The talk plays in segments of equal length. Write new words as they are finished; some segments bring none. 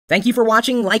Thank you for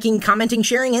watching, liking, commenting,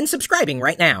 sharing, and subscribing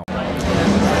right now.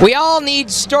 We all need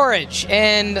storage,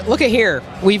 and look at here.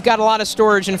 We've got a lot of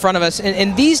storage in front of us,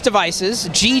 and these devices,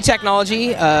 G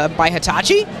Technology by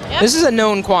Hitachi, this is a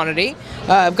known quantity.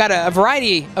 I've got a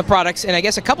variety of products, and I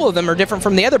guess a couple of them are different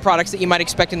from the other products that you might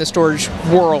expect in the storage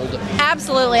world.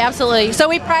 Absolutely, absolutely. So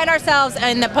we pride ourselves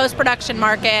in the post-production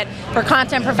market for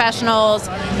content professionals.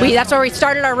 That's where we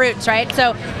started our roots, right?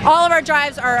 So all of our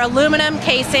drives are aluminum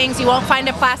casings. You won't find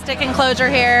a plastic enclosure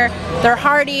here. They're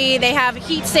hardy. They have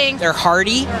heat sinks. They're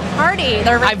hardy? Hardy.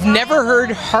 I've never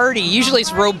heard hardy. Usually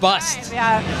it's robust.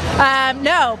 Yeah.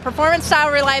 No, performance,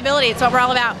 style, reliability. It's what we're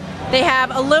all about. They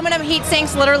have aluminum heat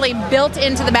sinks literally built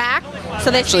into the back.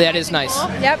 So actually, that is nice.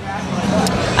 Yep.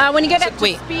 When you get up to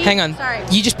wait, speed, hang on. Sorry.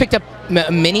 You just picked up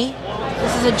a Mini?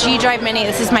 This is a G Drive Mini.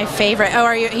 This is my favorite.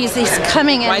 Oh, he's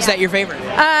coming in. Why is that your favorite?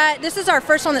 This is our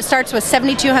first one that starts with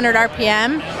 7,200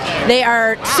 RPM. They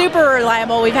are super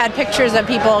reliable. We've had pictures of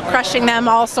people crushing them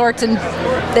all sorts, and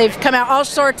they've come out all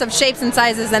sorts of shapes and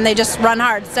sizes, and they just run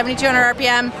hard. 7,200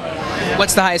 RPM.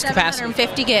 What's the highest capacity?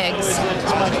 750 gigs.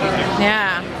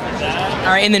 Yeah. All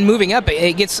right, and then moving up,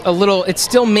 it gets a little, it's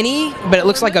still mini, but it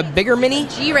looks like a bigger mini.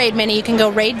 G-RAID Mini, you can go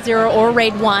RAID 0 or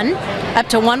RAID 1, up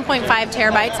to 1.5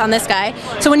 terabytes on this guy.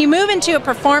 So when you move into a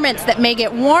performance that may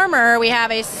get warmer, we have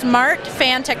a smart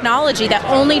fan technology that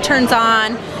only turns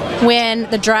on when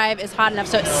the drive is hot enough,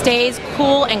 so it stays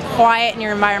cool and quiet in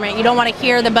your environment. You don't want to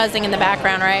hear the buzzing in the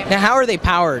background, right? Now, how are they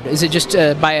powered? Is it just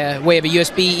by a way of a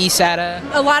USB,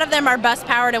 eSATA? A lot of them are bus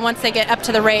powered, and once they get up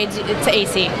to the RAIDs, it's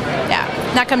AC. Yeah,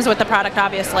 that comes with the product,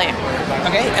 obviously.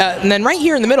 Okay, and then right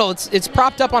here in the middle, it's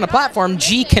propped up on a platform,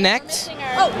 G Connect.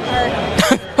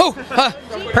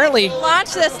 Apparently. We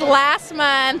launched this last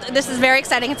month. This is very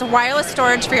exciting. It's a wireless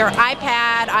storage for your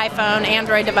iPad, iPhone,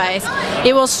 Android device.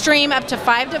 It will stream up to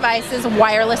 5 devices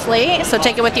wirelessly, so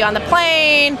take it with you on the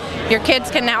plane. Your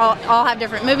kids can now all have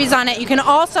different movies on it. You can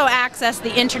also access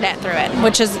the internet through it,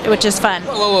 which is fun.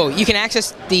 Whoa. You can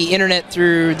access the internet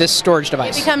through this storage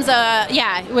device. It becomes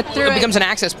it becomes an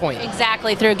access point.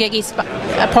 Exactly, through a Gigi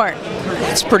port.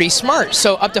 That's pretty smart.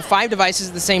 So up to 5 devices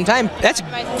at the same time. That's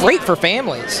great for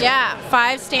families. Yeah,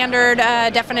 5 standard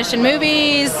definition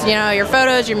movies, your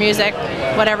photos, your music,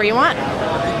 whatever you want.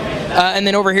 And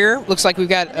then over here, looks like we've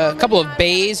got a couple of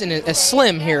bays and a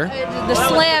Slim here. The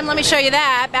Slim, let me show you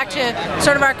that. Back to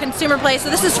sort of our consumer place. So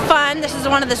this is fun. This is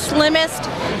one of the slimmest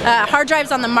hard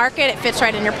drives on the market. It fits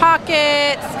right in your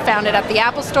pocket. Found it at the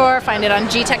Apple Store. Find it on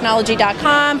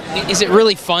gtechnology.com. Is it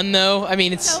really fun, though? I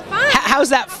mean, it's so fun. How's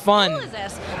that fun? How cool is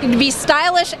this? You can be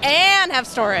stylish and have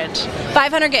storage.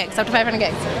 500 gigs, up to 500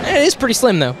 gigs. It is pretty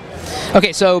slim, though.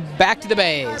 Okay, so back to the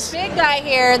bays. Our big guy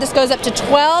here, this goes up to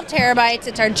 12 terabytes.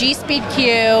 It's our G-Speed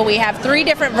Q. We have 3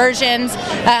 different versions.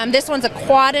 This one's a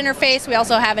quad interface. We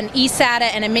also have an eSATA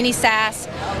and a mini SAS.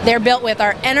 They're built with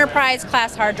our enterprise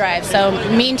class hard drive. So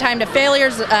mean time to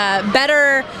failures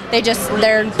better.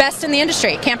 They're best in the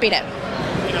industry. Can't beat it.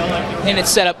 And it's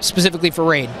set up specifically for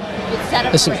RAID. It's set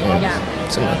up for RAID,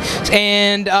 yeah.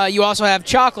 And you also have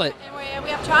chocolate. We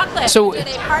have chocolate. So we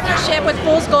did a partnership with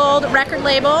Fool's Gold record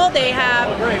label. They have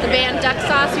the band Duck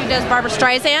Sauce, who does Barbra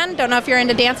Streisand. Don't know if you're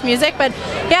into dance music, but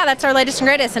yeah, that's our latest and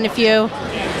greatest. And if you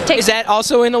take... Is that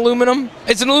also in aluminum?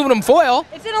 It's an aluminum foil.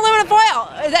 It's in aluminum foil.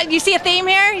 You see a theme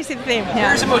here? You see the theme? Yeah.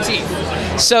 There's a motif.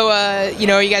 So, are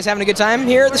you guys having a good time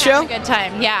here at the show? Having a good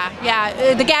time,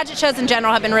 yeah. The gadget shows in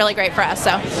general have been really great for us.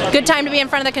 So, good time to be in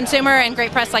front of the consumer and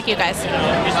great press like you guys.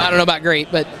 I don't know about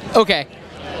great, but okay.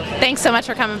 Thanks so much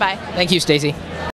for coming by. Thank you, Stacy.